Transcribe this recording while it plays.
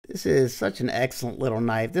This is such an excellent little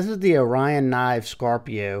knife. This is the Orion Knife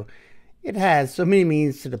Scorpio. It has so many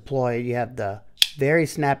means to deploy it. You have the very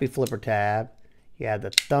snappy flipper tab, you have the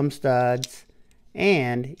thumb studs,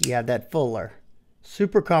 and you have that fuller.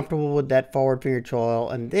 Super comfortable with that forward finger choil,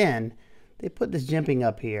 and then they put this jimping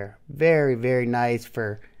up here. Very, very nice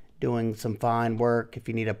for doing some fine work. If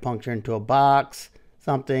you need a puncture into a box,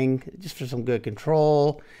 something, just for some good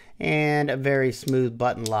control, and a very smooth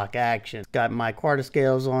button lock action. It's got my quarter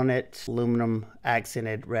scales on it, aluminum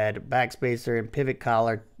accented red backspacer, and pivot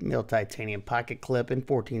collar, milled titanium pocket clip, and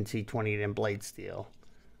 14C28 in blade steel.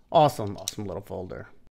 Awesome, awesome little folder.